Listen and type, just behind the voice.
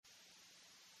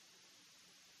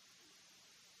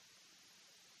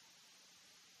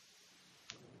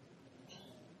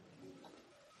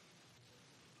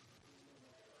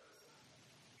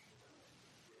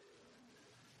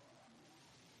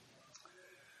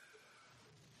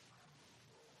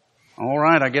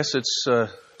right, I guess it's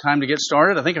time to get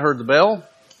started. I think I heard the bell.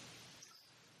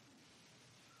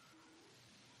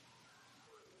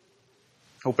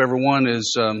 Hope everyone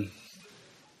is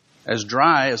as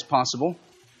dry as possible.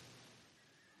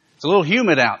 It's a little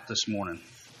humid out this morning.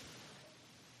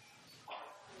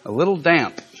 A little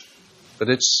damp. But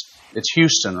it's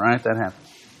Houston, right? That happens.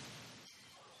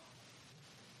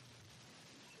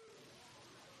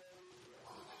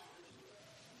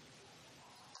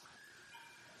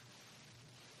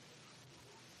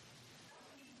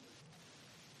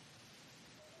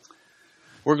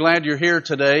 We're glad you're here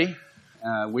today.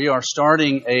 We are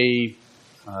starting a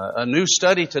new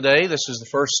study today. This is the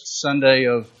first Sunday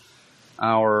of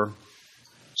our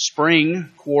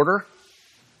spring quarter.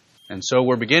 And so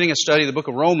we're beginning a study of the book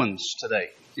of Romans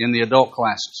today in the adult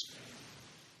classes.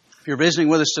 If you're visiting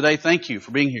with us today, thank you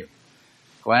for being here.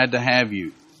 Glad to have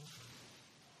you.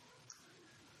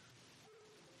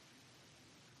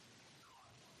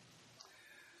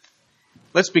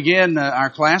 Let's begin our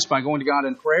class by going to God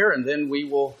in prayer, and then we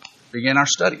will begin our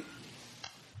study.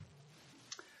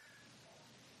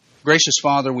 Gracious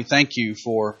Father, we thank you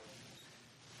for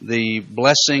the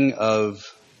blessing of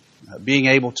being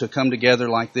able to come together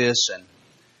like this and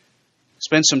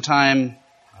spend some time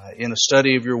in a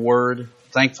study of your Word.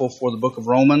 Thankful for the book of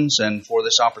Romans and for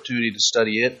this opportunity to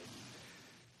study it.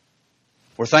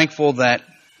 We're thankful that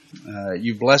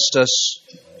you've blessed us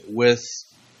with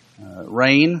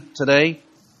rain today,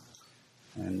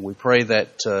 and we pray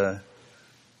that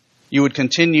you would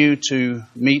continue to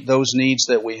meet those needs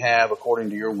that we have according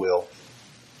to your will.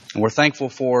 And we're thankful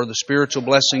for the spiritual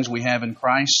blessings we have in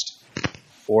Christ,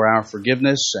 for our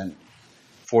forgiveness and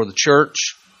for the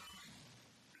church.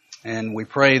 And we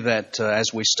pray that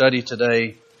as we study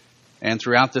today and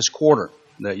throughout this quarter,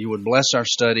 that you would bless our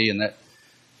study and that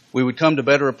we would come to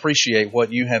better appreciate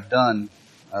what you have done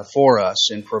for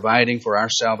us in providing for our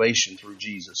salvation through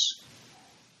Jesus.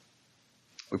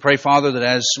 We pray, Father, that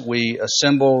as we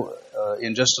assemble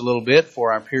in just a little bit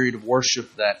for our period of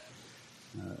worship, that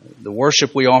the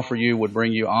worship we offer you would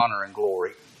bring you honor and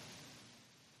glory.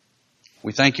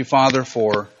 We thank you, Father,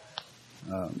 for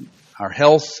our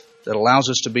health that allows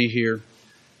us to be here,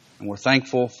 and we're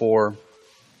thankful for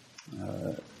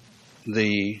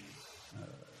the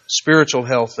spiritual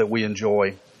health that we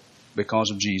enjoy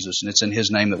because of Jesus, and it's in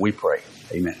His name that we pray.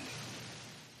 Amen.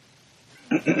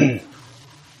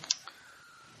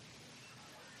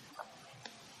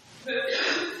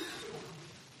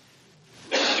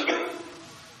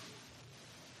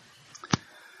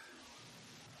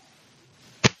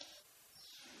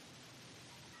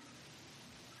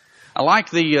 I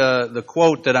like the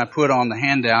quote that I put on the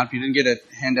handout. If you didn't get a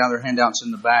handout, there are handouts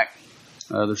in the back.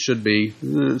 There should be.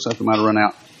 Looks like they might have run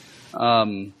out.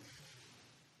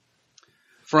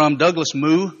 From Douglas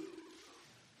Moo,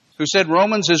 who said,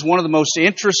 Romans is one of the most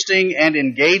interesting and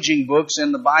engaging books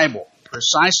in the Bible,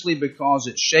 precisely because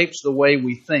it shapes the way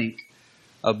we think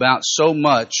about so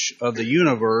much of the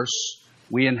universe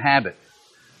we inhabit.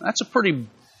 That's a pretty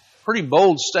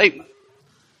bold statement.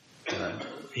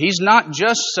 He's not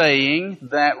just saying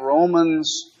that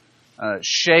Romans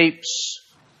shapes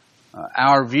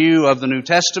our view of the New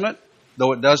Testament,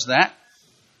 though it does that.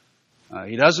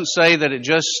 He doesn't say that it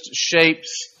just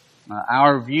shapes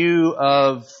our view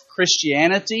of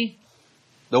Christianity,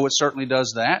 though it certainly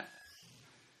does that.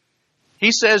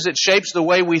 He says it shapes the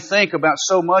way we think about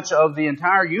so much of the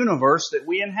entire universe that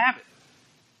we inhabit.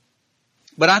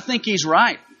 But I think he's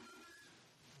right,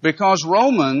 because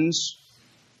Romans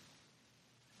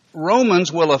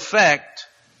will affect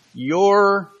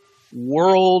your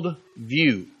world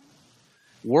view.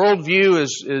 Worldview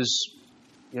is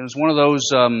one of those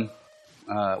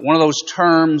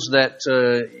terms that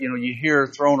you hear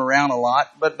thrown around a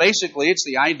lot. But basically, it's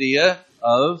the idea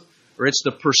of, or it's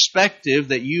the perspective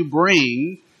that you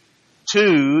bring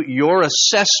to your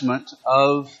assessment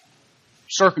of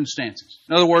circumstances.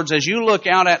 In other words, as you look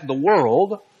out at the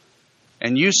world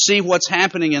and you see what's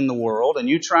happening in the world, and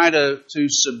you try to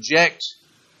subject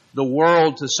the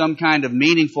world to some kind of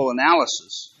meaningful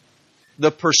analysis, the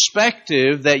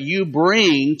perspective that you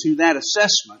bring to that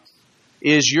assessment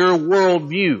is your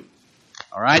worldview.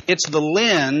 All right? It's the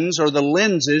lens or the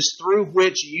lenses through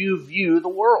which you view the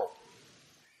world.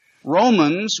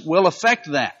 Romans will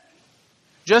affect that,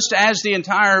 just as the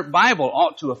entire Bible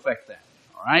ought to affect that.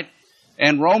 All right?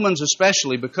 And Romans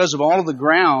especially, because of all of the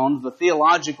ground, the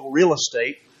theological real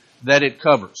estate that it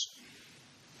covers.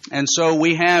 And so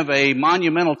we have a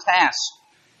monumental task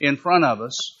in front of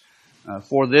us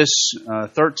for this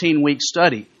 13-week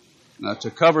study to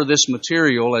cover this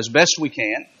material as best we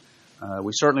can.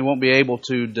 We certainly won't be able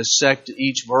to dissect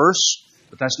each verse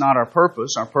But that's not our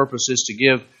purpose. Our purpose is to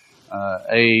give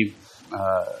a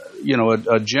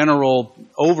general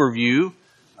overview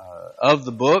of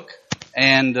the book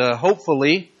and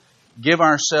hopefully give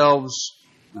ourselves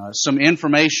some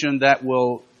information that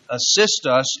will assist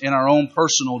us in our own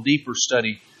personal, deeper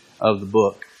study of the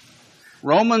book.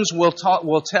 Romans will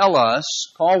tell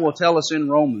us, Paul will tell us in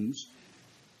Romans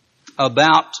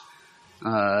about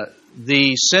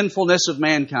the sinfulness of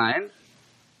mankind.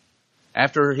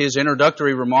 After his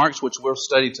introductory remarks, which we'll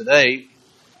study today,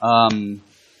 Paul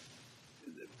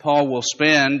will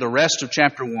spend the rest of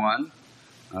chapter 1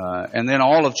 and then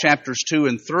all of chapters 2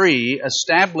 and 3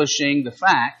 establishing the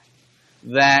fact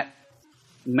that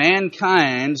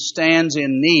mankind stands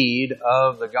in need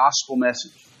of the gospel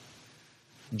message.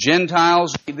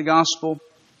 Gentiles need the gospel.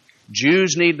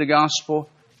 Jews need the gospel.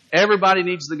 Everybody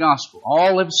needs the gospel.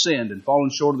 All have sinned and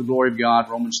fallen short of the glory of God,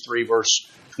 Romans 3, verse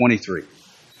 23.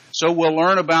 So we'll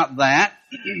learn about that.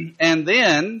 And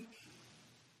then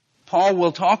Paul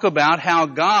will talk about how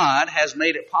God has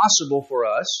made it possible for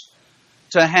us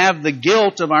to have the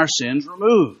guilt of our sins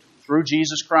removed through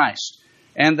Jesus Christ.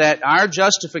 And that our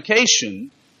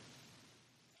justification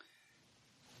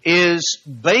is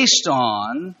based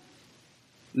on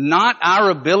not our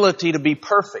ability to be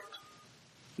perfect,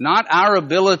 not our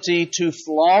ability to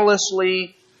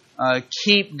flawlessly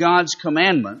keep God's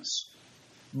commandments,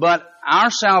 but our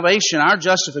salvation, our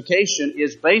justification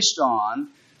is based on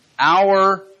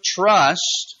our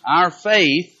trust, our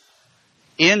faith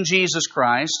in Jesus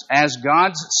Christ as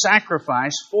God's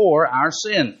sacrifice for our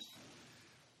sins.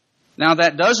 Now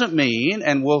that doesn't mean,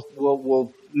 and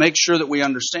we'll make sure that we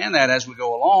understand that as we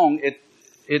go along,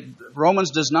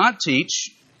 Romans does not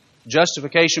teach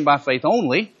justification by faith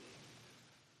only.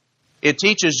 It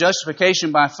teaches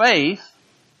justification by faith,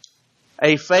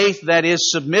 a faith that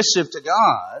is submissive to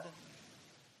God,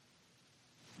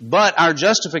 but our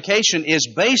justification is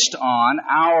based on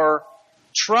our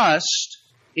trust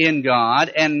in God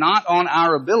and not on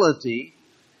our ability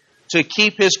to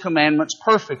keep His commandments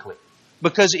perfectly.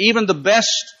 Because even the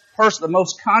best person, the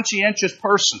most conscientious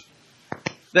person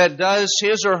that does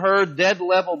his or her dead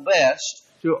level best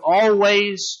to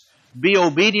always be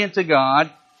obedient to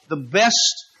God, the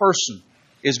best person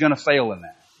is going to fail in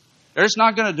that. They're just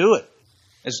not going to do it.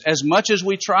 As much as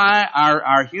we try,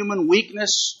 our human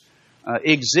weakness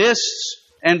exists,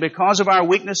 and because of our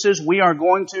weaknesses, we are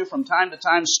going to, from time to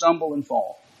time, stumble and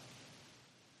fall.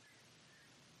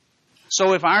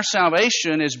 So if our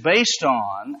salvation is based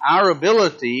on our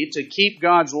ability to keep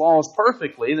God's laws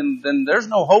perfectly, then there's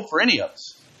no hope for any of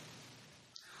us.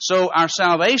 So our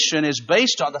salvation is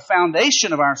based on the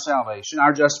foundation of our salvation,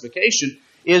 our justification,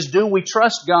 is do we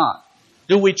trust God?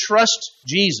 Do we trust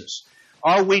Jesus?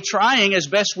 Are we trying as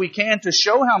best we can to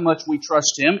show how much we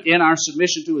trust Him in our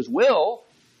submission to His will?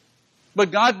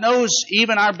 But God knows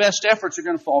even our best efforts are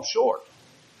going to fall short.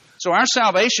 So our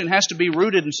salvation has to be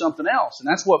rooted in something else. And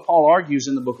that's what Paul argues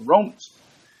in the book of Romans.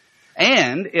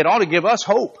 And it ought to give us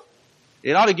hope.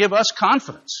 It ought to give us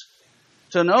confidence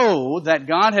to know that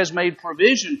God has made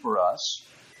provision for us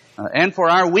and for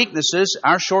our weaknesses,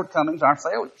 our shortcomings, our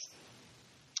failures.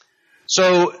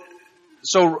 So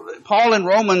Paul in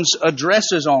Romans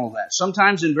addresses all of that,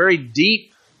 sometimes in very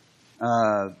deep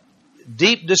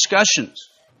discussions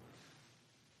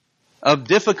of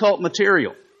difficult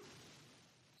material.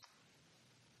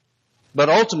 But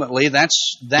ultimately,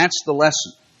 that's the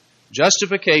lesson.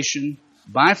 Justification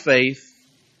by faith,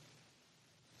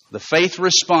 the faith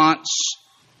response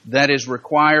that is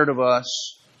required of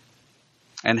us,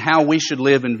 and how we should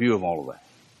live in view of all of that.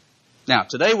 Now,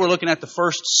 today we're looking at the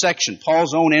first section,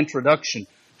 Paul's own introduction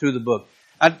to the book.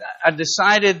 I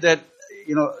decided that,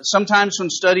 sometimes when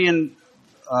studying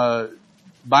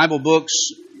Bible books,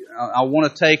 I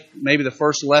want to take maybe the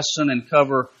first lesson and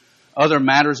cover other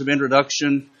matters of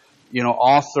introduction,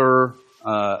 author,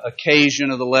 occasion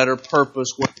of the letter, purpose,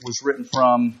 what it was written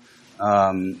from,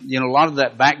 a lot of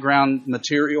that background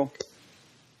material.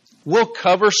 We'll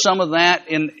cover some of that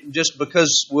just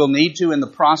because we'll need to in the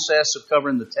process of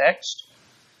covering the text.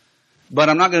 But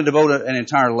I'm not going to devote an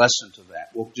entire lesson to that.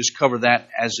 We'll just cover that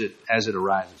as it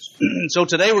arises. So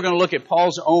today we're going to look at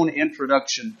Paul's own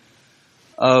introduction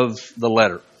of the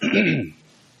letter.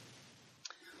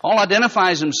 Paul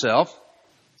identifies himself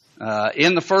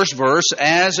in the first verse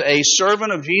as a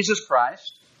servant of Jesus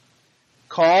Christ,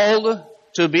 called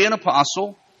to be an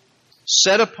apostle,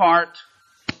 set apart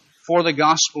for the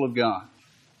gospel of God.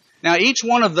 Now, each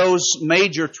one of those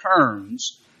major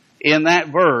terms in that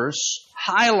verse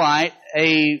highlight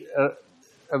a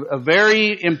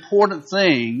very important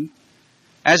thing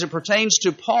as it pertains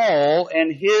to Paul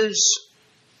and his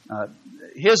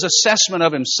his assessment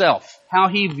of himself, how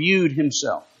he viewed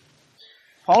himself.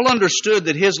 Paul understood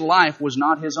that his life was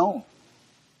not his own,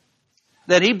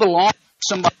 that he belonged to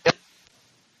somebody else,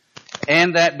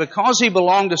 and that because he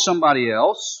belonged to somebody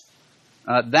else,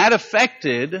 that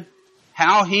affected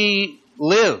how he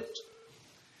lived.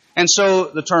 And so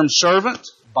the term servant,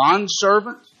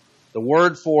 bondservant, the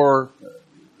word for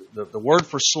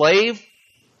slave,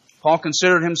 Paul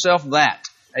considered himself that,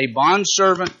 a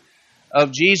bondservant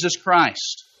of Jesus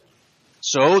Christ.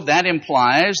 So that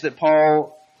implies that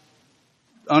Paul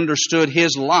understood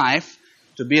his life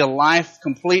to be a life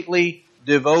completely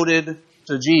devoted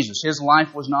to Jesus. His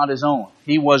life was not his own.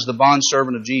 He was the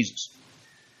bondservant of Jesus.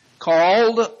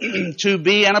 Called to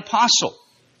be an apostle.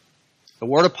 The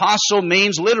word apostle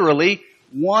means literally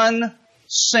one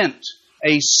sent,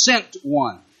 a sent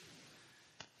one.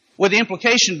 With the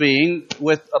implication being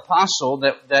with apostle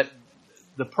that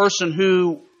the person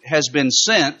who has been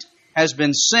sent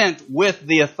with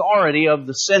the authority of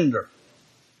the sender.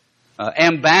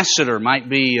 Ambassador might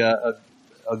be a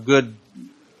good,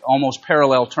 almost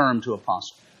parallel term to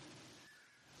apostle.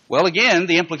 Well, again,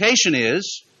 the implication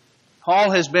is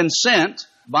Paul has been sent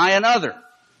by another.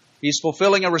 He's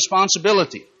fulfilling a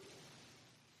responsibility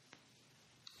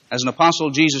as an apostle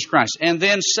of Jesus Christ. And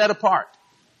then set apart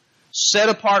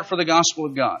for the gospel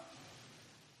of God.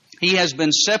 He has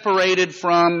been separated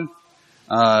from,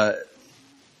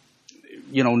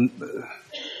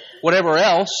 whatever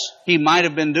else he might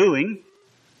have been doing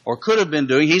or could have been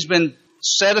doing. He's been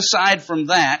set aside from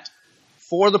that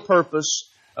for the purpose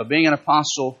of being an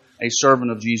apostle, a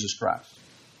servant of Jesus Christ.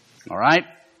 All right?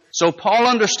 So Paul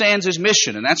understands his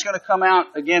mission, and that's going to come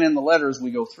out again in the letter as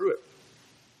we go through it,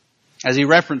 as he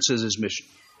references his mission.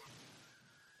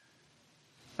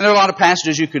 And there are a lot of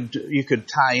passages you could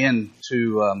tie in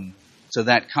to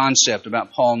that concept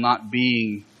about Paul not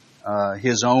being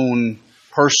his own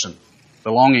person,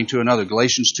 belonging to another.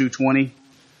 Galatians 2:20,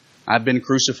 I've been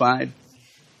crucified,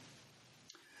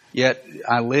 yet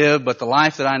I live, but the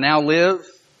life that I now live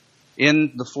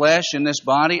in the flesh, in this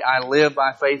body, I live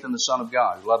by faith in the Son of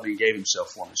God, who loved me and gave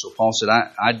himself for me. So Paul said,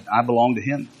 I belong to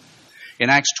him. In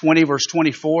Acts 20, verse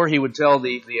 24, he would tell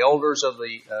the elders of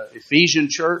the Ephesian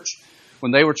church,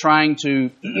 when they were trying to,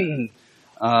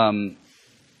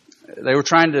 they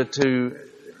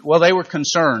were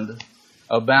concerned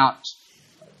about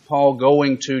Paul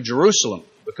going to Jerusalem,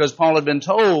 because Paul had been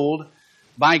told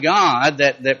by God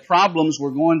that problems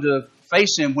were going to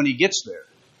face him when he gets there.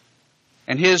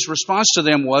 And his response to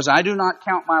them was, I do not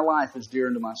count my life as dear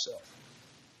unto myself.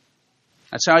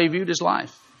 That's how he viewed his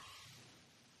life.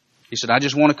 He said, I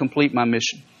just want to complete my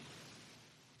mission.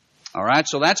 All right,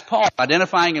 so that's Paul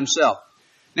identifying himself.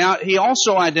 Now, he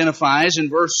also identifies in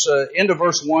into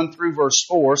verse 1 through verse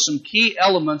 4 some key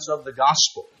elements of the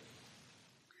gospel.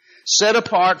 Set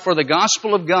apart for the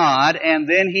gospel of God, and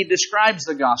then he describes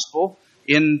the gospel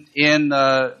in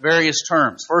various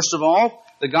terms. First of all,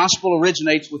 the gospel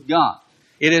originates with God.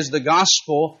 It is the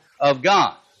gospel of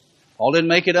God. Paul didn't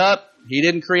make it up. He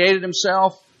didn't create it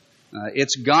himself.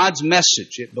 It's God's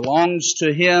message. It belongs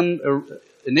to him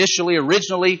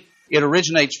originally. It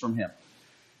originates from him.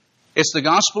 It's the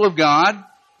gospel of God,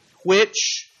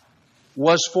 which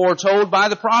was foretold by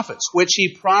the prophets, which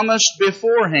he promised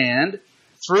beforehand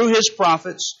through his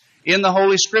prophets in the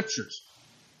Holy Scriptures.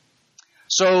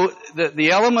 So the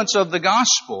elements of the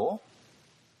gospel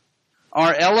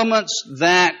are elements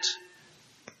that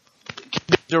can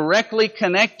be directly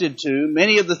connected to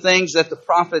many of the things that the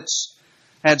prophets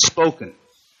had spoken.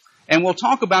 And we'll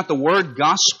talk about the word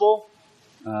gospel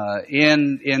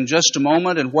in just a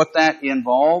moment and what that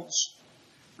involves.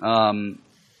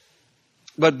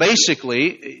 But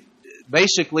basically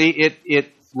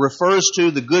it refers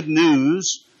to the good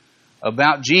news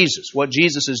about Jesus, what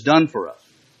Jesus has done for us.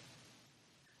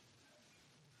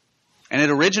 And it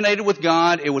originated with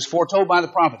God. It was foretold by the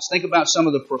prophets. Think about some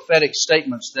of the prophetic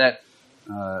statements that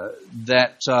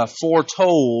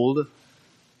foretold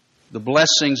the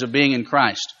blessings of being in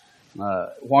Christ.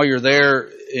 While you're there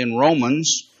in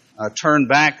Romans, turn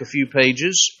back a few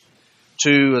pages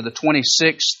to the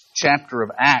 26th chapter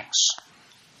of Acts.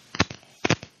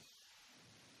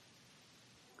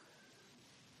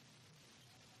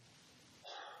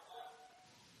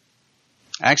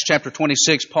 Acts chapter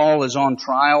 26, Paul is on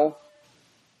trial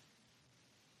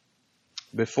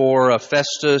before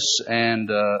Festus and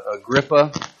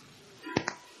Agrippa.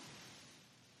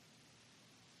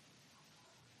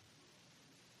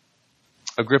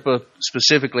 Agrippa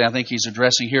specifically, I think he's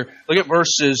addressing here. Look at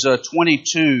verses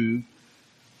 22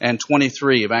 and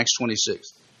 23 of Acts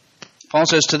 26. Paul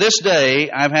says, "To this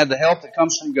day I've had the help that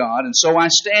comes from God, and so I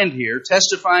stand here,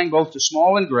 testifying both to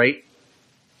small and great,"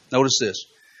 notice this,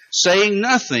 "saying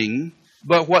nothing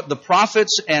but what the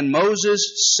prophets and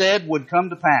Moses said would come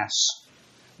to pass,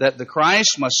 that the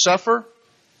Christ must suffer,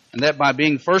 and that by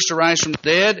being first to rise from the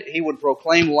dead, he would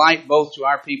proclaim light both to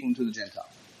our people and to the Gentiles."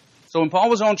 So when Paul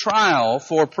was on trial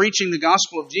for preaching the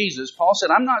gospel of Jesus, Paul said,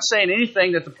 "I'm not saying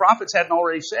anything that the prophets hadn't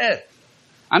already said.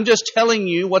 I'm just telling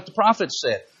you what the prophets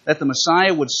said, that the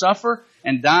Messiah would suffer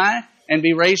and die and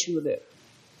be raised from the dead.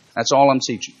 That's all I'm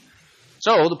teaching."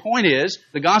 So the point is,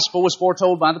 the gospel was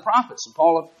foretold by the prophets, and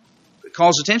Paul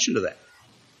calls attention to that.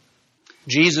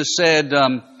 Jesus said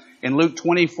in Luke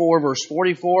 24, verse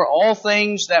 44, "All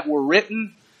things that were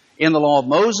written in the law of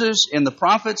Moses, in the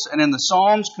prophets, and in the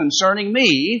Psalms concerning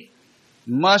me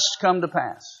must come to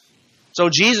pass." So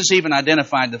Jesus even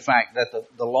identified the fact that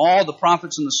the law, the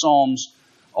prophets, and the Psalms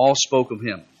all spoke of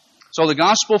Him. So the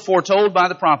gospel foretold by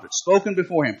the prophets, spoken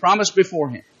before Him, promised before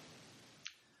Him.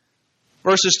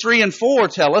 Verses 3 and 4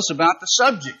 tell us about the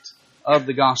subject of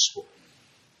the gospel.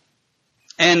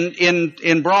 And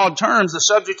in broad terms, the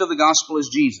subject of the gospel is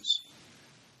Jesus.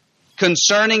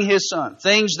 Concerning His Son.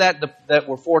 Things that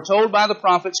were foretold by the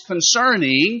prophets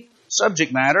concerning,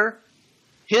 subject matter,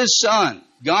 His Son,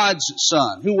 God's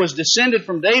Son, who was descended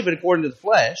from David according to the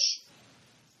flesh,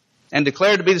 and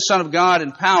declared to be the Son of God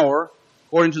in power,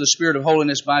 according to the Spirit of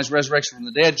holiness by His resurrection from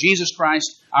the dead, Jesus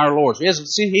Christ our Lord.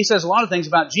 He says a lot of things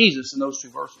about Jesus in those two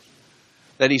verses.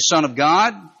 That He's Son of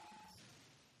God,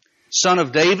 Son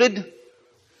of David.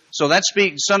 So that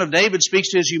Son of David speaks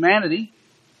to His humanity.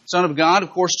 Son of God,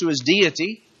 of course, to His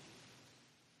deity.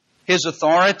 His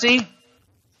authority.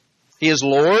 He is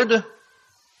Lord.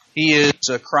 He is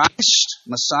Christ,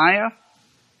 Messiah.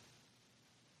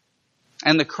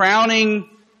 And the crowning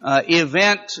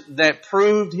event that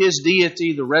proved His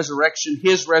deity, the resurrection,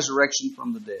 His resurrection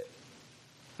from the dead.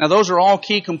 Now those are all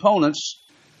key components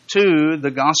to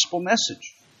the gospel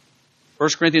message. 1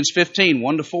 Corinthians 15,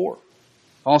 1-4.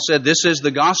 Paul said, "This is the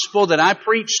gospel that I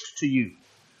preached to you,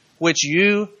 which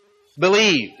you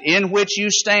believed, in which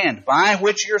you stand, by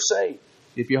which you're saved,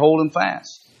 if you hold them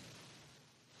fast."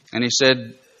 And he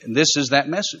said, and this is that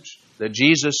message, that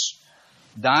Jesus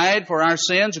died for our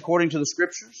sins according to the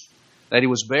Scriptures, that He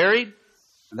was buried,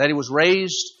 and that He was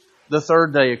raised the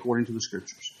third day according to the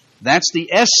Scriptures. That's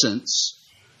the essence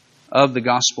of the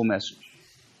gospel message.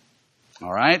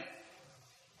 All right?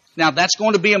 Now that's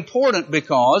going to be important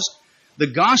because the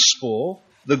gospel,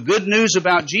 the good news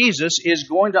about Jesus, is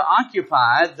going to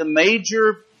occupy the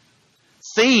major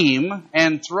theme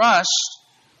and thrust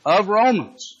of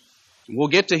Romans. We'll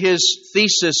get to his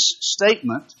thesis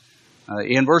statement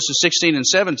in verses 16 and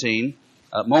 17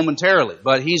 momentarily.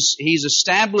 But he's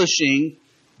establishing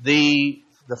the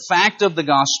fact of the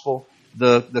gospel,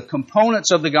 the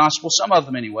components of the gospel, some of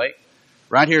them anyway,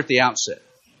 right here at the outset.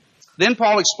 Then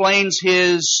Paul explains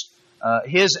his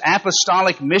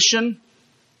apostolic mission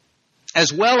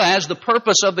as well as the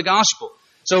purpose of the gospel.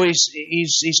 So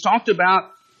he's talked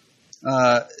about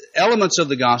elements of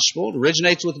the gospel. It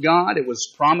originates with God. It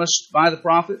was promised by the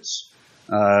prophets.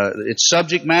 Its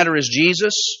subject matter is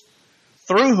Jesus,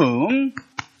 through whom,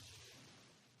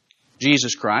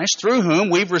 Jesus Christ, through whom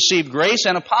we've received grace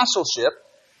and apostleship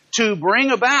to bring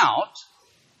about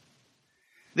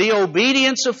the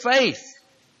obedience of faith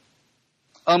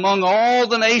among all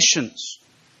the nations,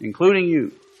 including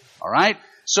you. All right?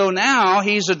 So now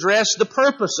he's addressed the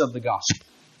purpose of the gospel.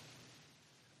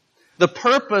 The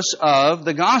purpose of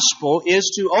the gospel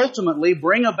is to ultimately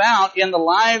bring about in the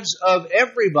lives of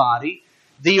everybody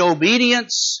the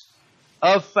obedience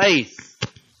of faith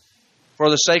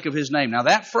for the sake of His name. Now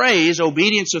that phrase,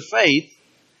 obedience of faith,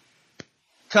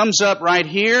 comes up right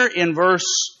here in verse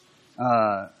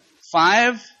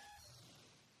 5.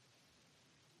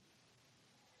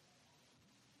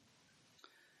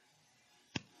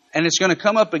 And it's going to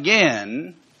come up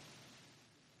again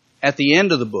at the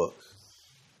end of the book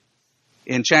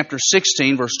in chapter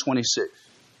 16, verse 26.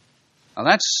 Now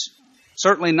that's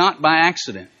certainly not by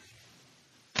accident.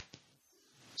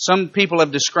 Some people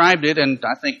have described it, and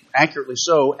I think accurately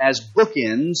so, as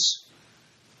bookends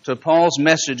to Paul's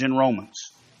message in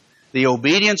Romans. The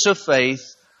obedience of faith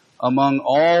among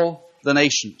all the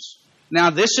nations. Now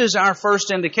this is our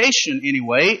first indication,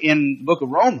 anyway, in the book of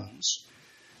Romans,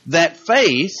 that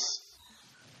faith,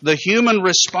 the human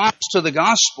response to the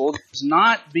gospel, does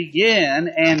not begin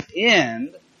and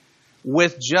end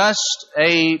with just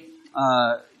a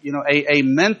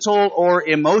mental or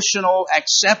emotional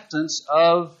acceptance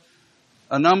of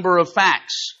a number of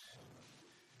facts.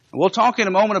 We'll talk in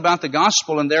a moment about the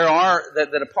gospel, and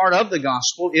that a part of the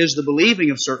gospel is the believing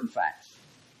of certain facts.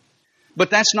 But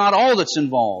that's not all that's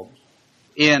involved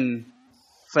in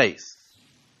faith.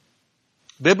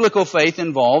 Biblical faith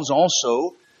involves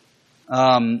also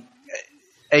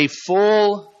a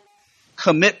full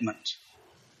commitment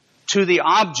to the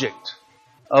object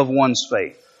of one's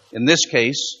faith. In this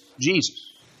case,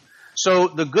 Jesus. So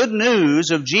the good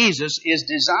news of Jesus is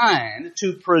designed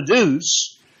to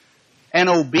produce an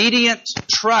obedient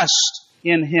trust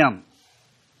in Him.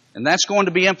 And that's going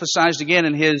to be emphasized again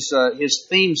in his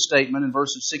theme statement in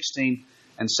verses 16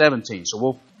 and 17.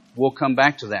 So we'll come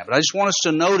back to that. But I just want us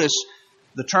to notice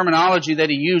the terminology that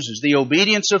he uses. The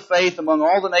obedience of faith among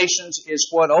all the nations is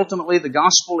what ultimately the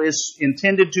gospel is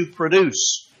intended to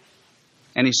produce.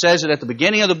 And he says it at the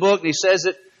beginning of the book, and he says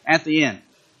it at the end.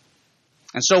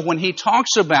 And so when he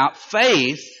talks about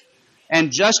faith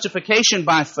and justification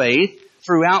by faith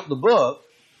throughout the book,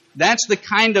 that's the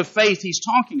kind of faith he's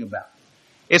talking about.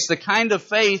 It's the kind of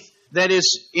faith that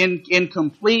is in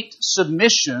complete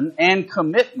submission and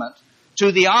commitment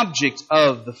to the object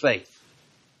of the faith.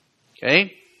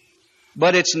 Okay?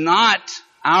 But it's not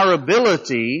our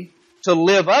ability to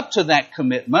live up to that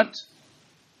commitment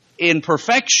in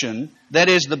perfection that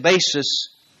is the basis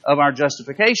of our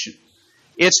justification.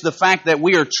 It's the fact that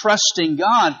we are trusting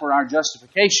God for our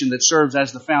justification that serves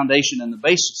as the foundation and the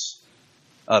basis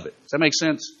of it. Does that make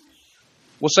sense?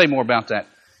 We'll say more about that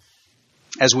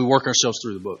as we work ourselves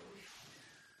through the book.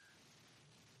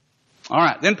 All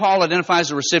right. Then Paul identifies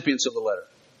the recipients of the letter.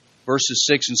 Verses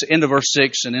 6 and into verse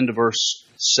 6 and into verse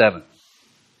 7.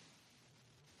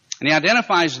 And he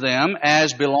identifies them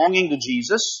as belonging to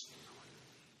Jesus,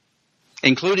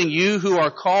 including you who are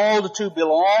called to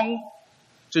belong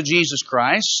to Jesus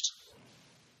Christ.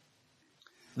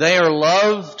 They are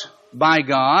loved by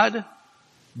God,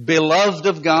 beloved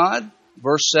of God,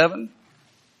 verse 7.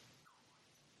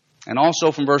 And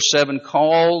also from verse 7,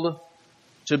 called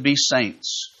to be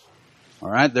saints. All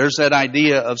right, there's that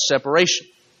idea of separation.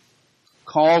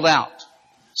 Called out,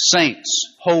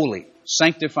 saints, holy,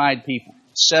 sanctified people,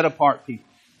 set apart people.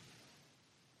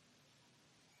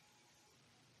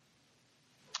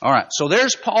 All right, so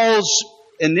there's Paul's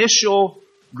initial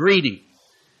greeting.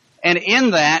 And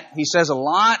in that, he says a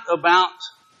lot about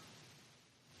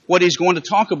what he's going to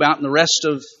talk about in the rest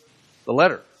of the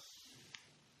letter.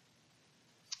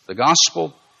 The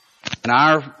gospel and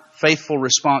our faithful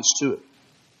response to it.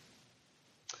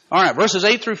 All right, verses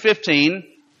 8 through 15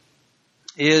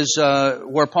 is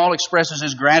where Paul expresses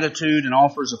his gratitude and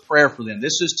offers a prayer for them.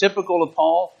 This is typical of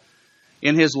Paul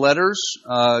in his letters.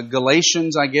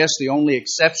 Galatians, I guess, the only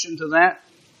exception to that.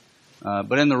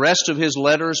 But in the rest of his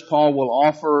letters, Paul will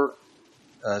offer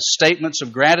statements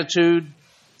of gratitude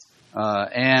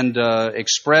and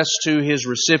express to his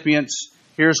recipients,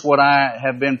 here's what I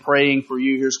have been praying for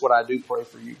you, here's what I do pray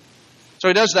for you. So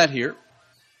he does that here.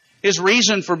 His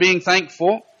reason for being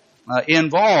thankful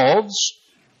involves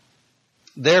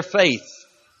their faith.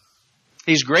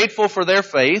 He's grateful for their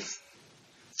faith,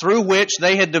 through which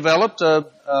they had developed a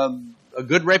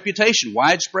good reputation,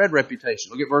 widespread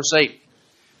reputation. Look at verse 8.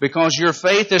 Because your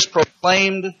faith is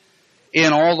proclaimed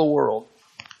in all the world.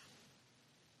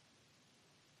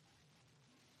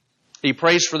 He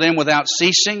prays for them without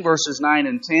ceasing, verses 9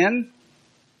 and 10.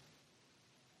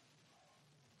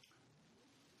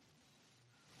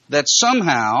 That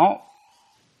somehow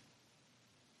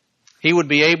he would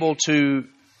be able to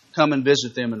come and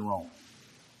visit them in Rome.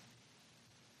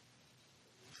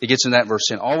 He gets in that verse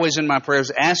 10. Always in my prayers,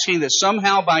 asking that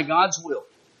somehow by God's will,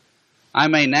 I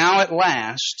may now at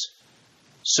last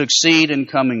succeed in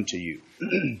coming to you.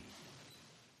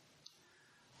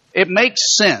 It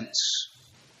makes sense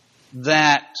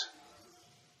that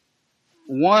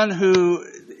one who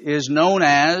is known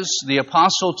as the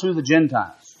apostle to the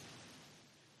Gentiles,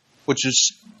 which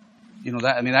is,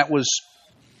 that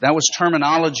was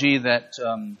terminology that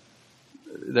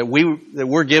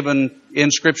we're given in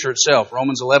Scripture itself.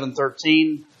 Romans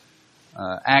 11:13,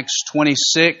 Acts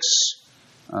 26.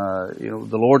 The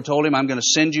Lord told him, I'm going to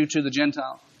send you to the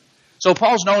Gentiles. So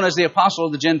Paul's known as the apostle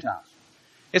of the Gentiles.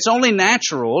 It's only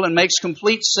natural and makes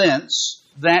complete sense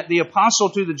that the apostle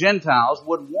to the Gentiles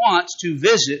would want to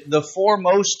visit the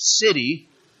foremost city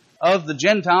of the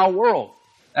Gentile world.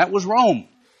 That was Rome.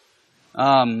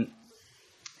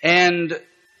 And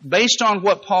based on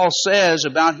what Paul says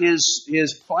about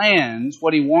his plans,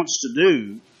 what he wants to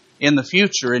do in the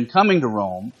future in coming to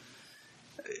Rome,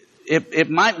 it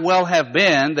might well have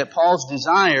been that Paul's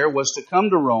desire was to come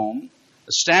to Rome,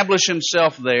 establish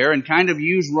himself there, and kind of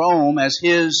use Rome as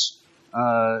his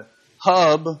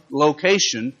hub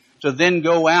location to then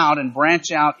go out and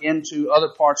branch out into other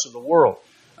parts of the world.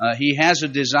 He has a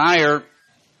desire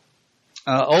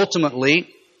ultimately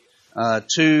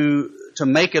to to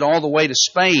make it all the way to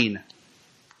Spain.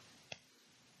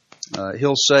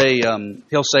 He'll say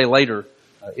later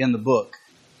in the book.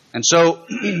 And so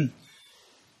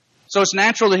it's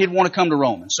natural that he'd want to come to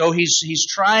Rome. And so he's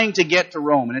trying to get to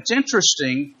Rome. And it's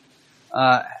interesting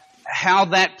how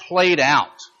that played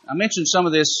out. I mentioned some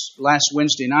of this last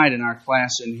Wednesday night in our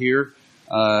class in here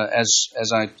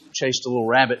as I chased a little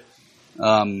rabbit.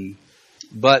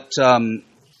 But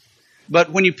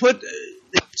when you put,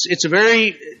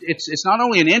 it's not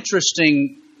only an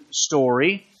interesting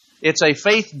story, it's a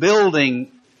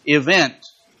faith-building event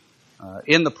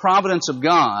in the providence of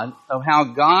God of how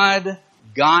God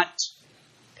got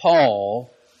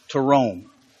Paul to Rome.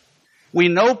 We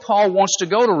know Paul wants to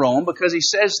go to Rome because he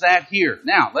says that here.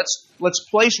 Now, let's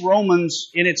place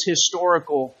Romans in its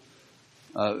historical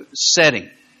setting.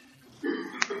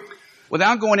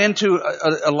 Without going into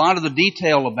a lot of the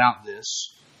detail about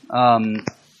this,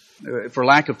 for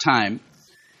lack of time,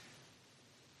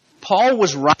 Paul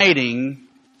was writing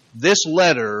this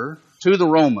letter to the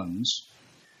Romans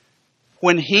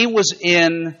when he was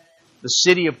in the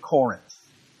city of Corinth.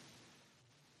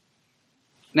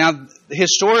 Now,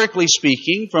 historically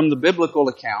speaking, from the biblical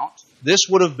account, this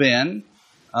would have been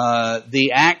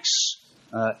the Acts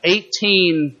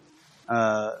 18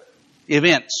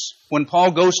 events when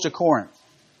Paul goes to Corinth,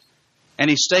 and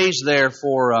he stays there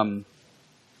for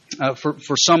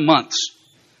some months.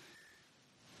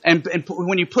 And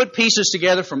when you put pieces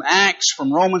together from Acts,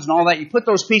 from Romans, and all that, you put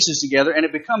those pieces together, and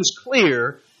it becomes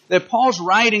clear that Paul's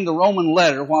writing the Roman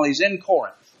letter while he's in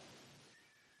Corinth.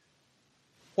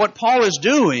 What Paul is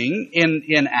doing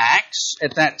in Acts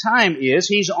at that time is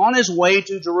he's on his way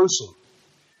to Jerusalem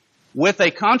with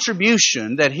a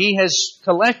contribution that he has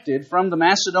collected from the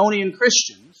Macedonian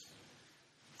Christians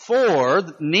for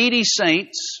needy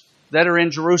saints that are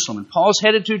in Jerusalem. And Paul's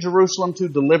headed to Jerusalem to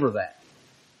deliver that.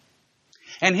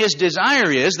 And his desire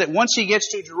is that once he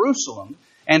gets to Jerusalem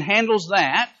and handles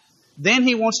that, then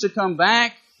he wants to come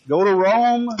back, go to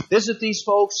Rome, visit these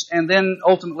folks, and then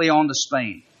ultimately on to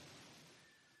Spain.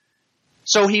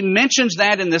 So he mentions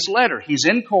that in this letter. He's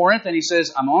in Corinth and he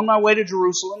says, I'm on my way to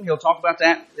Jerusalem. He'll talk about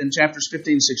that in chapters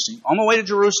 15 and 16. On my way to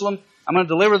Jerusalem, I'm going to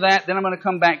deliver that, then I'm going to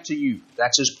come back to you.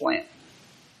 That's his plan.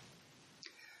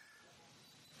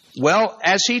 Well,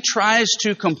 as he tries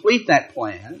to complete that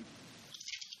plan,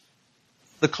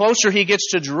 the closer he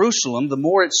gets to Jerusalem, the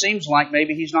more it seems like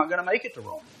maybe he's not going to make it to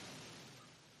Rome.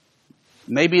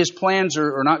 Maybe his plans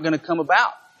are not going to come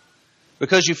about.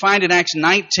 Because you find in Acts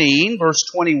 19, verse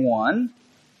 21,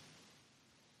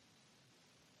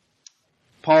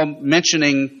 Paul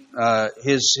mentioning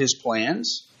his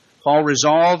plans. Paul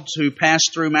resolved to pass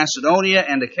through Macedonia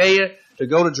and Achaia to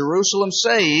go to Jerusalem,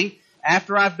 saying,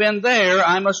 after I've been there,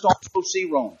 I must also see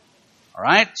Rome. All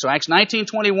right? So Acts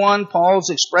 19:21, Paul's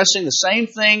expressing the same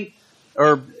thing,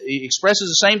 or he expresses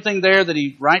the same thing there that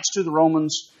he writes to the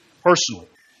Romans personally.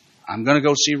 I'm going to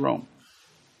go see Rome.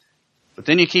 But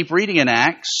then you keep reading in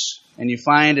Acts, and you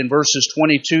find in verses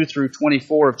 22 through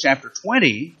 24 of chapter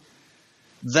 20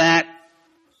 that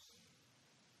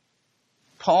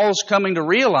Paul's coming to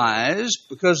realize,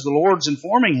 because the Lord's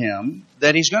informing him,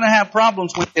 that he's going to have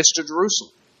problems when he gets to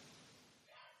Jerusalem.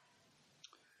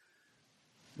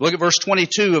 Look at verse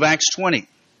 22 of Acts 20.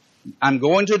 I'm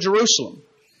going to Jerusalem,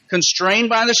 constrained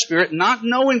by the Spirit, not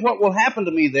knowing what will happen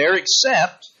to me there,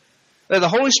 except that the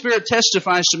Holy Spirit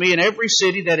testifies to me in every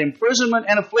city that imprisonment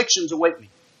and afflictions await me.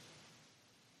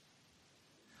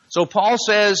 So Paul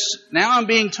says, now I'm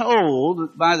being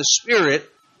told by the Spirit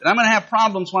that I'm going to have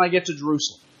problems when I get to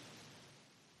Jerusalem.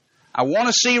 I want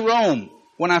to see Rome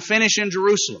when I finish in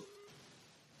Jerusalem.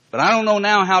 But I don't know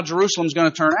now how Jerusalem's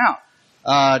going to turn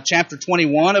out. Chapter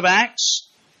 21 of Acts,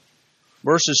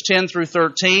 verses 10 through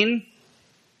 13,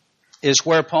 is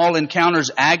where Paul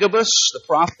encounters Agabus, the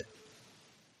prophet.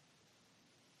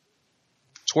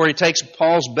 It's where he takes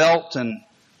Paul's belt and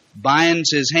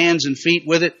binds his hands and feet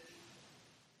with it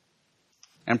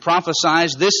and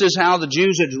prophesies, this is how the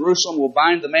Jews at Jerusalem will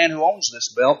bind the man who owns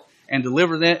this belt and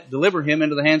deliver him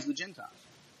into the hands of the Gentiles.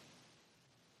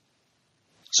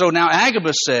 So now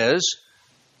Agabus says,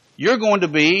 you're going to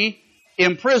be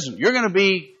imprisoned. You're going to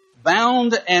be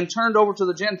bound and turned over to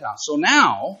the Gentiles. So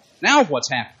now what's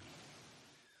happening?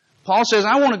 Paul says,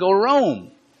 I want to go to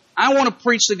Rome. I want to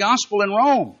preach the gospel in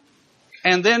Rome.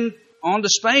 And then on to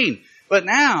Spain. But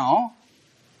now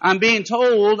I'm being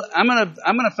told I'm going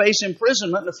to face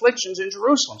imprisonment and afflictions in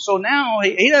Jerusalem. So now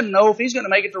he doesn't know if he's going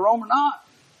to make it to Rome or not.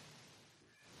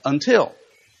 Until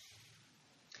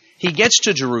he gets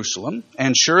to Jerusalem,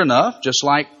 and sure enough, just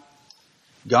like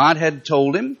God had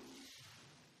told him,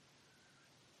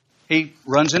 he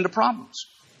runs into problems.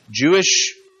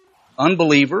 Jewish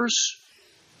unbelievers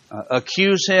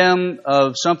accuse him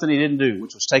of something he didn't do,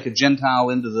 which was take a Gentile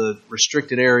into the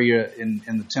restricted area in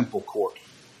the temple court.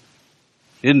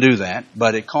 He didn't do that,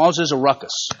 but it causes a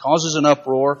ruckus, causes an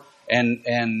uproar,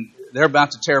 and they're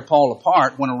about to tear Paul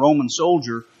apart when a Roman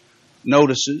soldier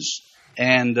notices,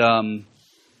 and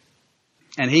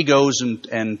he goes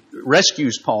and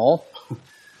rescues Paul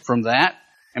from that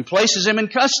and places him in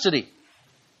custody.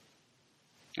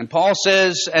 And Paul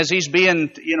says, as he's being,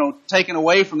 taken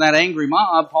away from that angry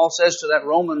mob, Paul says to that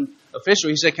Roman official,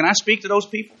 he said, "Can I speak to those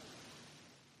people?"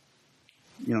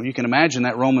 You can imagine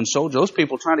that Roman soldier, those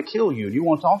people are trying to kill you. Do you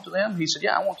want to talk to them? He said,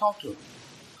 "Yeah, I want to talk to them."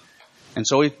 And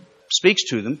so he speaks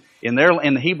to them in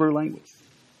the Hebrew language.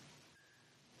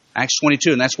 Acts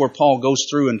 22, and that's where Paul goes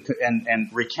through and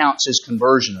recounts his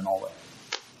conversion and all that.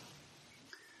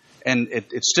 And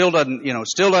it still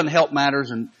doesn't help matters.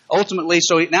 And ultimately,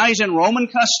 so now he's in Roman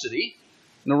custody,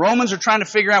 and the Romans are trying to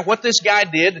figure out what this guy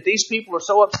did that these people are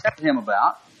so upset with him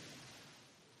about.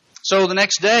 So the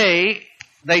next day,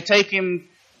 they take him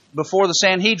before the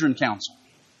Sanhedrin Council.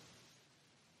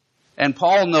 And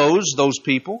Paul knows those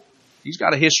people. He's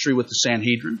got a history with the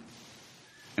Sanhedrin.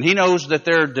 And he knows that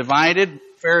they're divided,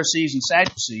 Pharisees and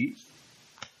Sadducees.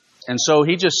 And so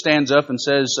he just stands up and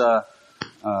says,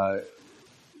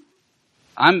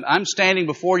 I'm standing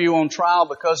before you on trial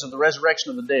because of the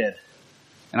resurrection of the dead.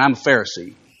 And I'm a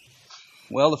Pharisee.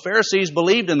 Well, the Pharisees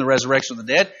believed in the resurrection of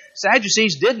the dead.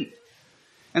 Sadducees didn't.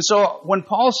 And so when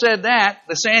Paul said that,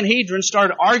 the Sanhedrin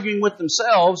started arguing with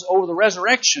themselves over the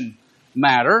resurrection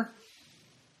matter.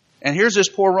 And here's this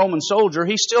poor Roman soldier.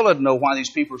 He still doesn't know why these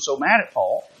people are so mad at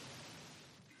Paul.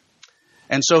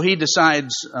 And so he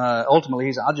decides, ultimately,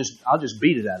 he says, I'll just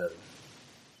beat it out of him.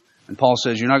 And Paul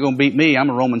says, "You're not going to beat me. I'm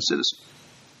a Roman citizen.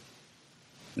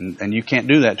 And you can't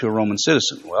do that to a Roman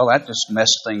citizen." Well, that just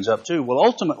messed things up too. Well,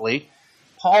 ultimately,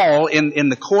 Paul, in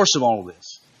the course of all of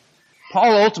this,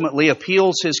 Paul ultimately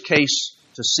appeals his case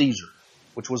to Caesar,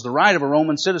 which was the right of a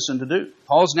Roman citizen to do.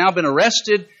 Paul's now been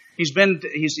arrested.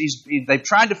 They've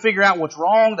tried to figure out what's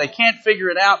wrong. They can't figure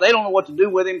it out. They don't know what to do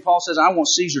with him. Paul says, "I want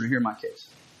Caesar to hear my case."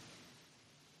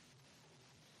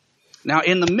 Now,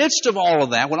 in the midst of all of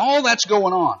that, when all that's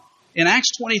going on, in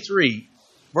Acts 23,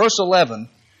 verse 11,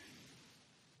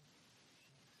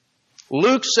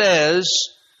 Luke says,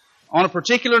 on a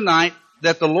particular night,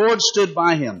 that the Lord stood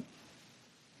by him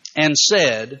and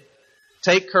said,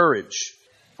 "Take courage,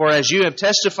 for as you have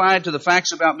testified to the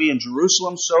facts about me in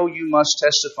Jerusalem, so you must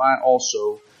testify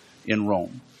also in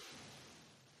Rome."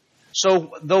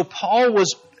 So, though Paul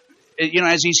was,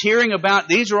 as he's hearing about,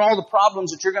 these are all the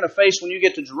problems that you're going to face when you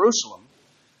get to Jerusalem,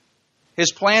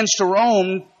 his plans to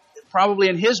Rome, probably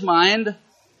in his mind,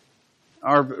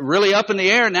 are really up in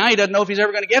the air. Now he doesn't know if he's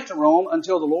ever going to get to Rome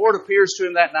until the Lord appears to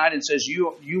him that night and says,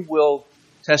 you will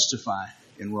testify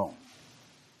in Rome.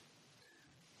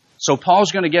 So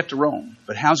Paul's going to get to Rome,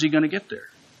 but how's he going to get there?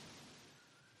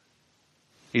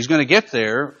 He's going to get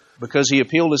there because he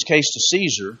appealed his case to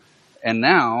Caesar, and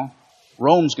now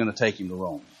Rome's going to take him to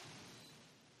Rome.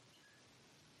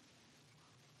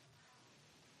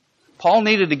 Paul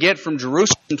needed to get from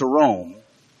Jerusalem to Rome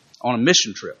on a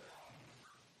mission trip.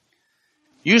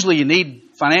 Usually you need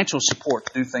financial support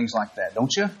to do things like that,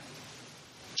 don't you?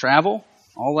 Travel,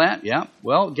 all that, yeah.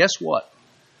 Well, guess what?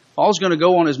 Paul's going to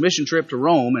go on his mission trip to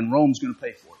Rome, and Rome's going to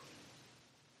pay for it.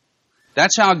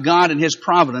 That's how God in His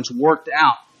providence worked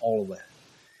out all of that.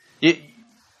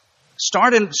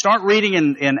 Start reading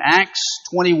in Acts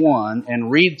 21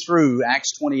 and read through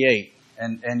Acts 28,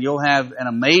 and you'll have an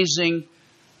amazing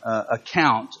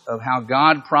account of how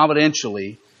God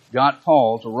providentially got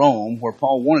Paul to Rome, where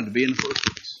Paul wanted to be in the first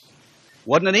place.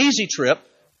 Wasn't an easy trip,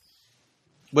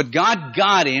 but God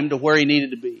got him to where he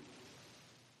needed to be.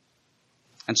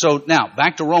 And so now,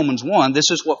 back to Romans 1,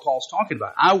 this is what Paul's talking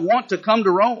about. I want to come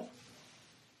to Rome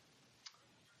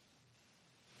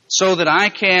so that I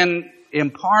can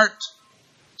impart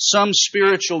some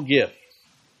spiritual gift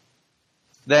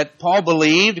that Paul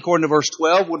believed, according to verse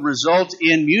 12, would result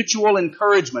in mutual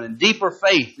encouragement and deeper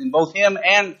faith in both him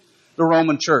and the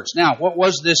Roman church. Now, what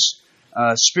was this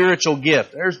spiritual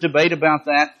gift? There's debate about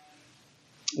that.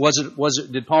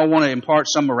 Did Paul want to impart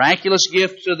some miraculous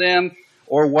gift to them,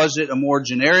 or was it a more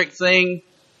generic thing?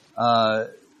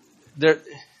 There's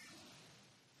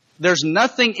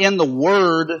nothing in the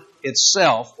word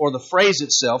itself or the phrase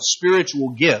itself, spiritual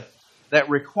gift, that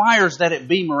requires that it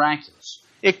be miraculous.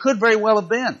 It could very well have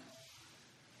been.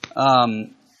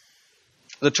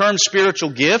 The term spiritual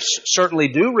gifts certainly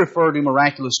do refer to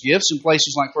miraculous gifts in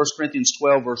places like 1 Corinthians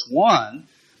 12, verse 1.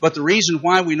 But the reason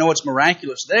why we know it's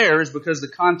miraculous there is because the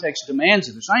context demands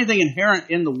it. There's not anything inherent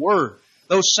in the Word.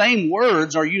 those same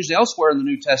words are used elsewhere in the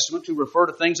New Testament to refer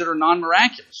to things that are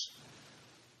non-miraculous.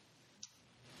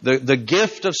 The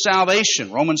gift of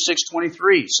salvation, Romans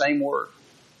 6:23, same word.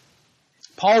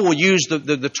 Paul will use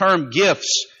the term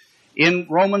gifts in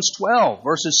Romans 12,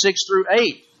 verses 6 through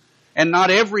 8. And not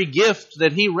every gift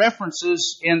that he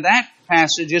references in that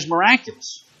passage is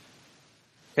miraculous.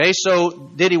 Okay,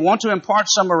 so did he want to impart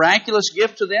some miraculous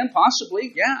gift to them?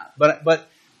 Possibly, yeah.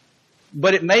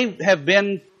 But it may have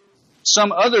been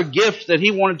some other gift that he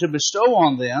wanted to bestow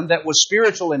on them that was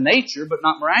spiritual in nature, but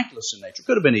not miraculous in nature.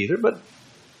 Could have been either, but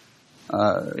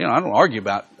I don't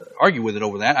argue with it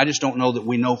over that. I just don't know that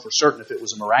we know for certain if it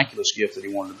was a miraculous gift that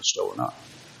he wanted to bestow or not.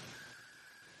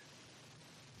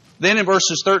 Then in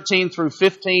verses 13 through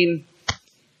 15,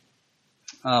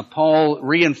 Paul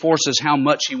reinforces how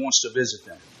much he wants to visit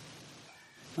them.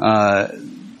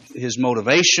 His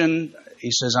motivation,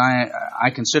 he says, I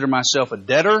consider myself a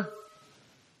debtor,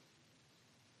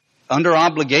 under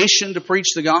obligation to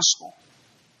preach the gospel.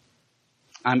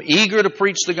 I'm eager to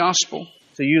preach the gospel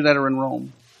to you that are in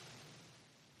Rome.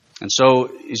 And so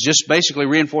he's just basically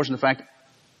reinforcing the fact,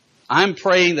 I'm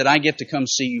praying that I get to come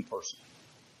see you personally.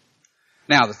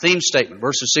 Now, the theme statement,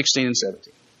 verses 16 and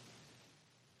 17.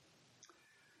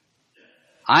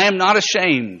 I am not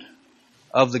ashamed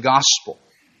of the gospel,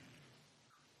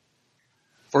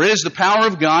 for it is the power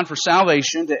of God for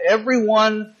salvation to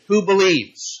everyone who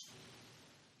believes,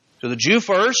 to the Jew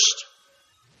first,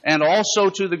 and also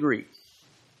to the Greek.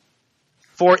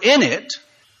 For in it,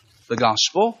 the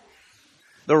gospel,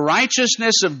 the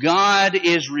righteousness of God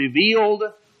is revealed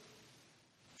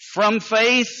from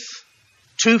faith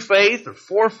to faith, or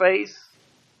for faith,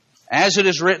 as it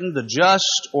is written, the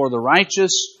just or the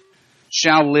righteous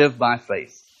shall live by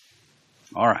faith.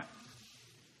 All right.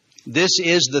 This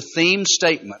is the theme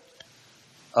statement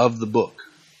of the book.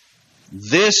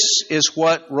 This is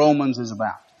what Romans is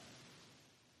about.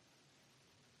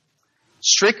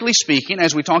 Strictly speaking,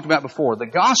 as we talked about before, the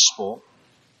gospel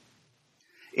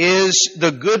is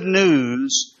the good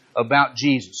news about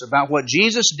Jesus, about what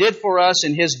Jesus did for us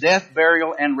in His death,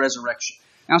 burial, and resurrection.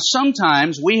 Now,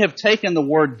 sometimes we have taken the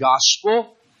word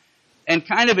gospel and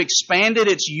kind of expanded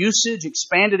its usage,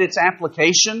 expanded its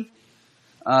application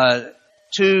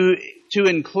to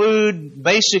include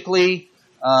basically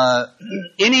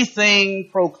anything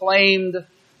proclaimed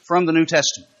from the New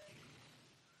Testament.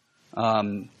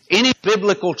 Any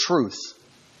biblical truth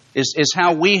is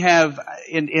how we have,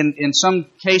 in some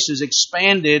cases,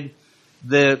 expanded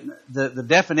the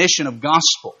definition of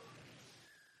gospel.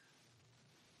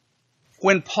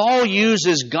 When Paul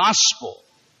uses gospel,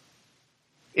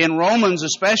 in Romans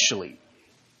especially,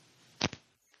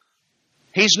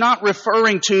 he's not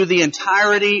referring to the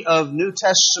entirety of New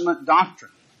Testament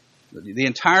doctrine, the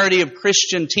entirety of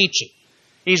Christian teaching.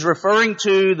 He's referring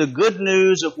to the good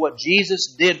news of what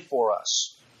Jesus did for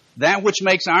us, that which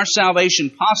makes our salvation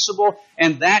possible,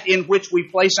 and that in which we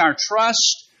place our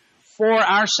trust for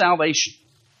our salvation.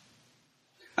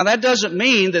 Now, that doesn't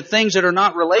mean that things that are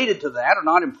not related to that are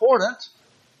not important.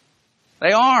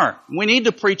 They are. We need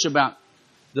to preach about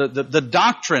the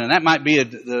doctrine, and that might be a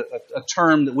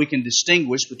term that we can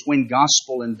distinguish between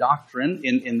gospel and doctrine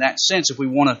in that sense, if we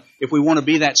want to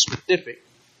be that specific.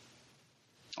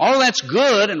 All of that's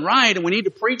good and right, and we need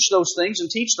to preach those things and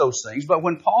teach those things. But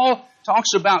when Paul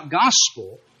talks about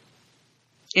gospel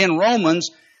in Romans,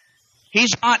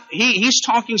 he's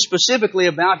talking specifically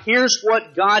about here's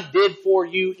what God did for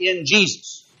you in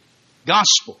Jesus.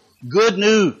 Gospel. Good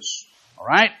news. All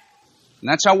right? And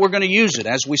that's how we're going to use it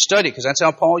as we study, because that's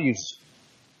how Paul uses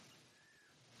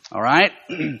it. All right?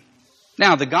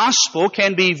 Now, the gospel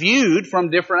can be viewed from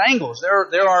different angles.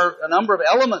 There are a number of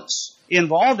elements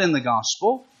involved in the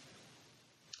gospel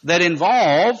that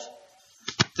involve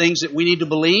things that we need to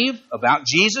believe about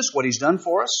Jesus, what He's done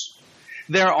for us.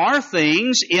 There are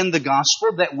things in the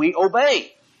gospel that we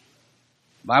obey.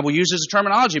 The Bible uses a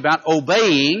terminology about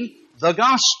obeying the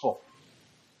gospel.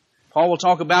 Paul will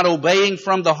talk about obeying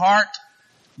from the heart,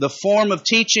 the form of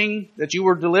teaching that you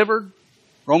were delivered.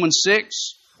 Romans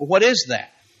 6. Well, what is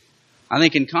that? I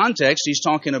think in context, he's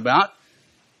talking about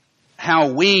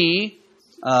how we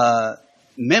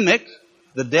mimic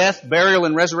the death, burial,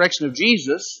 and resurrection of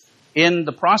Jesus in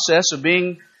the process of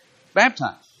being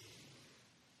baptized.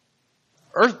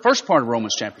 First part of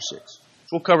Romans chapter 6.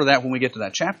 We'll cover that when we get to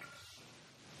that chapter.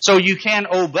 So you can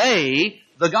obey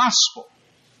the gospel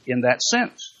in that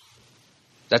sense.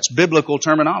 That's biblical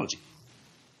terminology.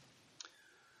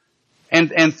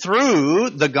 And through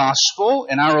the gospel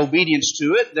and our obedience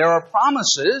to it, there are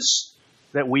promises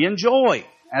that we enjoy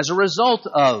as a result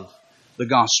of the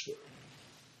gospel.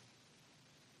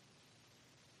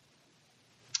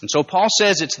 And so Paul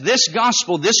says it's this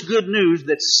gospel, this good news,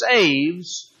 that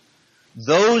saves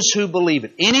those who believe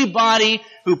it. Anybody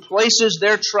who places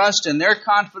their trust and their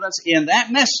confidence in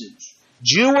that message,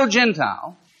 Jew or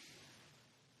Gentile,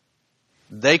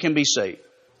 they can be saved.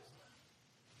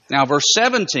 Now, verse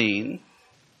 17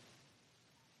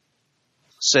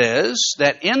 says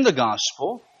that in the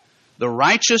gospel, the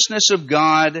righteousness of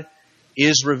God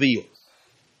is revealed.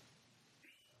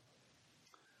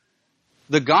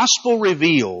 The gospel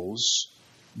reveals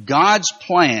God's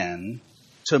plan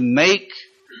to make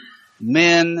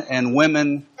men and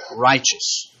women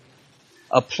righteous.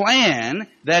 A plan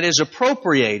that is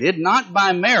appropriated not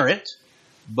by merit,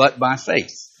 but by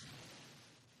faith.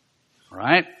 All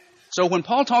right? So when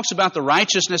Paul talks about the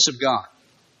righteousness of God,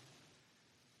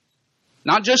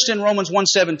 not just in Romans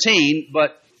 1:17,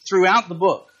 but throughout the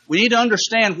book, we need to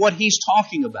understand what he's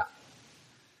talking about.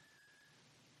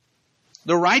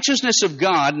 The righteousness of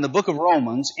God in the book of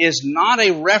Romans is not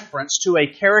a reference to a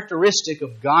characteristic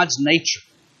of God's nature.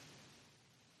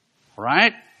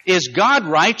 Right? Is God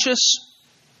righteous?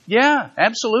 Yeah,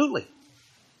 absolutely.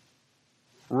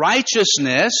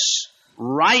 Righteousness,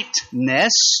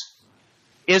 rightness,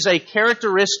 is a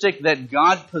characteristic that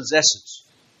God possesses.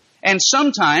 And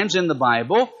sometimes in the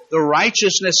Bible, the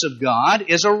righteousness of God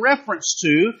is a reference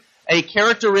to a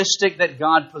characteristic that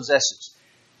God possesses.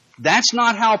 That's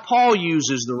not how Paul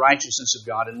uses the righteousness of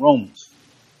God in Romans.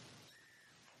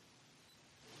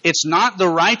 It's not the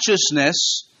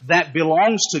righteousness that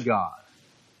belongs to God.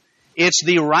 It's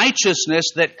the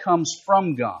righteousness that comes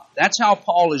from God. That's how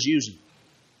Paul is using it.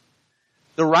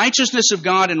 The righteousness of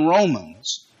God in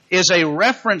Romans is a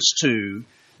reference to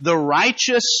the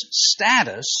righteous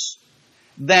status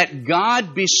that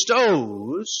God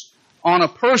bestows on a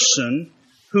person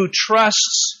who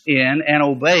trusts in and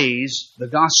obeys the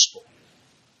gospel.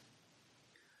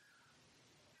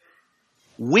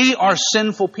 We are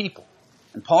sinful people.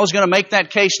 And Paul's going to make that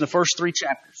case in the first 3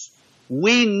 chapters.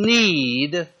 We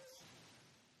need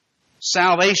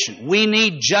salvation. We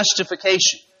need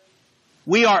justification.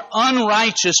 We are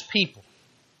unrighteous people.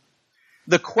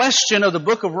 The question of the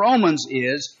book of Romans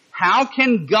is, how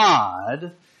can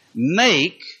God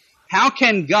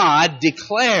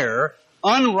declare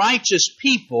unrighteous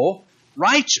people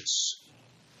righteous?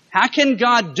 How can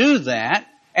God do that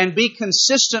and be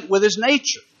consistent with His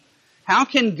nature? How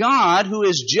can God, who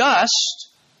is just,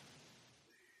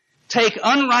 take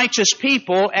unrighteous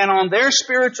people and on their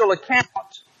spiritual account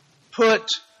put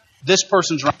this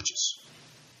person's righteous?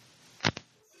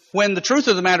 When the truth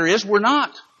of the matter is, we're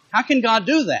not. How can God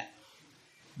do that?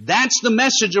 That's the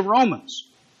message of Romans.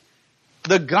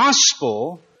 The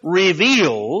gospel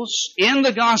reveals, in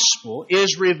the gospel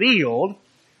is revealed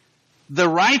the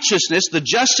righteousness, the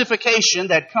justification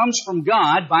that comes from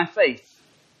God by faith.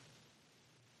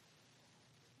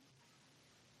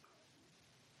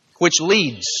 Which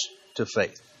leads to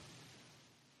faith.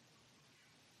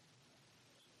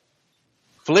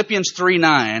 Philippians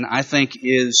 3:9, I think,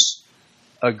 is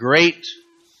a great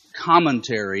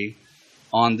commentary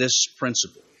on this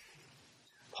principle.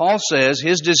 Paul says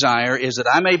his desire is that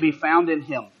I may be found in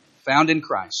Him, found in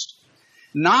Christ,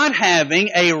 not having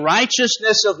a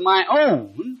righteousness of my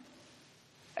own,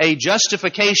 a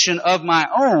justification of my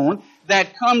own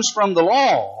that comes from the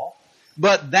law,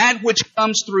 but that which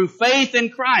comes through faith in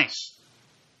Christ.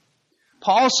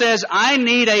 Paul says, I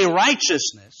need a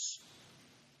righteousness,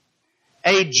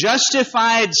 a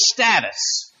justified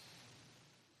status.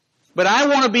 But I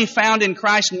want to be found in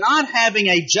Christ not having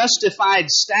a justified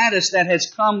status that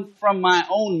has come from my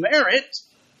own merit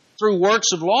through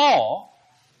works of law.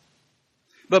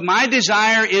 But my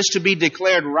desire is to be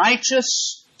declared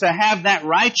righteous, to have that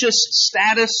righteous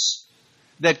status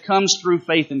that comes through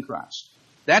faith in Christ.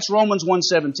 That's Romans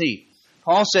 1:17.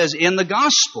 Paul says, in the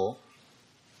gospel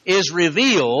is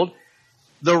revealed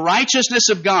the righteousness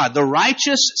of God, the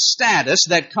righteous status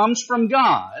that comes from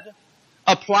God,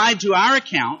 applied to our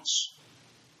accounts,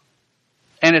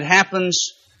 and it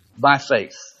happens by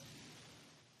faith.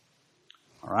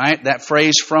 All right, that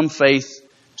phrase, from faith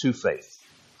to faith.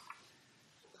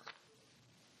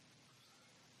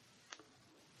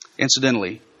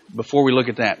 Incidentally, before we look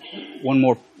at that, one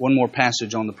more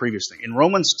passage on the previous thing. In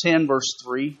Romans 10, verse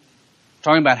 3,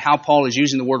 talking about how Paul is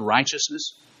using the word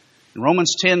righteousness. In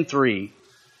Romans 10:3,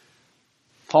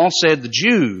 Paul said the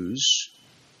Jews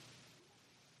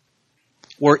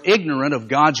were ignorant of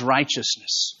God's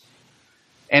righteousness,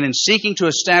 and in seeking to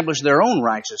establish their own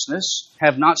righteousness,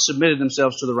 have not submitted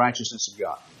themselves to the righteousness of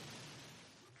God.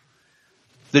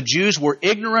 The Jews were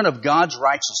ignorant of God's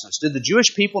righteousness. Did the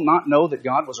Jewish people not know that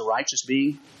God was a righteous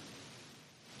being?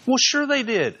 Well, sure they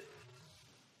did.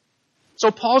 So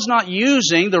Paul's not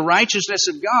using the righteousness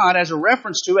of God as a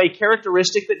reference to a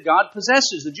characteristic that God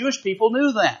possesses. The Jewish people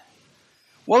knew that.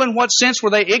 Well, in what sense were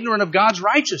they ignorant of God's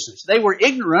righteousness? They were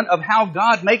ignorant of how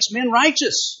God makes men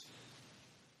righteous.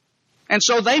 And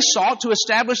so they sought to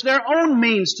establish their own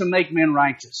means to make men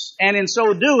righteous. And in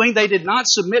so doing, they did not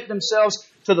submit themselves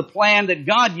to the plan that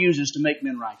God uses to make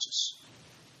men righteous.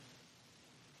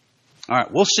 All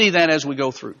right, we'll see that as we go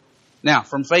through. Now,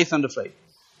 from faith unto faith.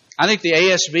 I think the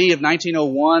ASV of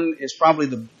 1901 is probably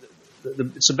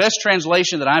it's the best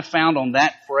translation that I've found on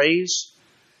that phrase,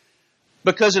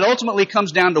 because it ultimately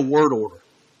comes down to word order.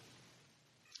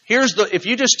 If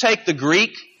you just take the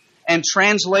Greek and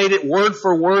translate it word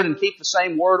for word and keep the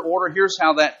same word order, here's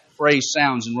how that phrase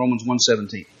sounds in Romans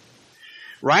 1:17.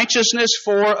 Righteousness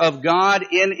of God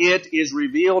in it is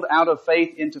revealed out of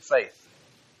faith into faith.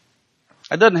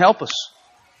 That doesn't help us.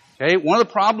 Okay? One of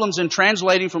the problems in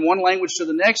translating from one language to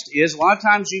the next is a lot of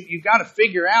times you've got to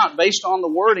figure out, based on the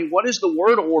wording, what is the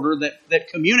word order that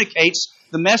communicates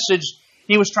the message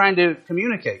he was trying to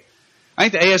communicate. I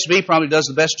think the ASV probably does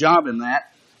the best job in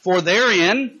that. For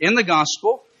therein, in the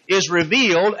gospel, is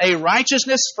revealed a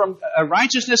righteousness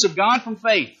of God from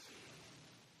faith.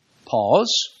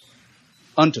 Pause.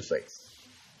 Unto faith.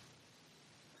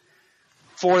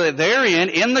 For therein,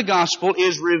 in the gospel,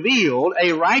 is revealed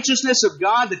a righteousness of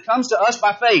God that comes to us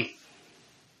by faith.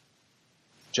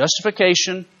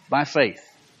 Justification by faith.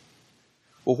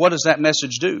 Well, what does that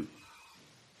message do?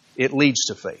 It leads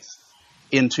to faith.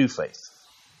 Into faith.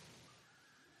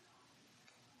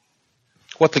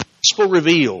 What the gospel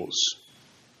reveals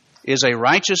is a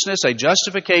righteousness, a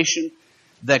justification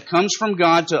that comes from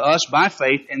God to us by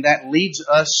faith, and that leads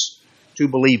us to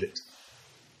believe it.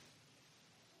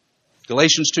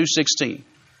 Galatians 2:16,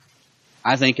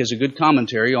 I think, is a good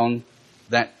commentary on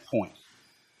that point.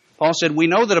 Paul said, we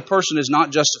know that a person is not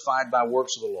justified by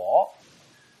works of the law,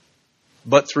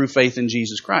 but through faith in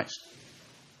Jesus Christ.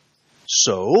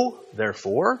 So,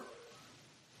 therefore,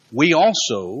 we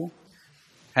also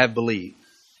have believed.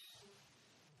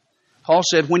 Paul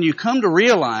said, when you come to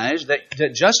realize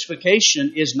that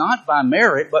justification is not by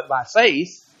merit, but by faith,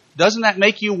 doesn't that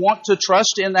make you want to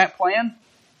trust in that plan?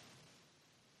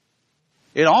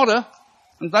 It ought to.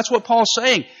 And that's what Paul's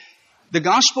saying. The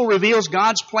gospel reveals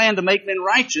God's plan to make men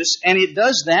righteous, and it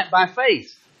does that by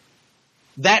faith.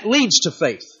 That leads to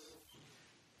faith.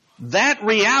 That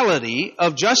reality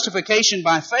of justification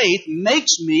by faith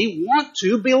makes me want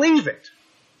to believe it.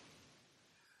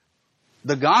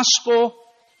 The gospel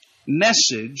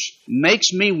message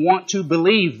makes me want to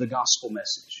believe the gospel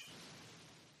message.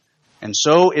 And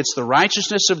so it's the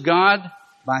righteousness of God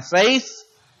by faith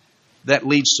that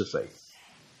leads to faith.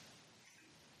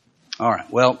 All right,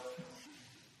 well,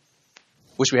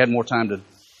 wish we had more time to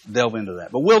delve into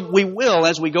that. But we will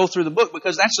as we go through the book,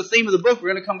 because that's the theme of the book.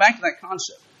 We're going to come back to that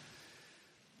concept.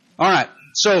 All right,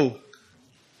 so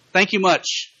thank you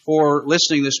much for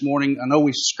listening this morning. I know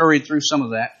we scurried through some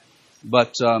of that,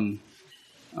 but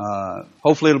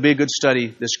hopefully it'll be a good study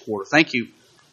this quarter. Thank you.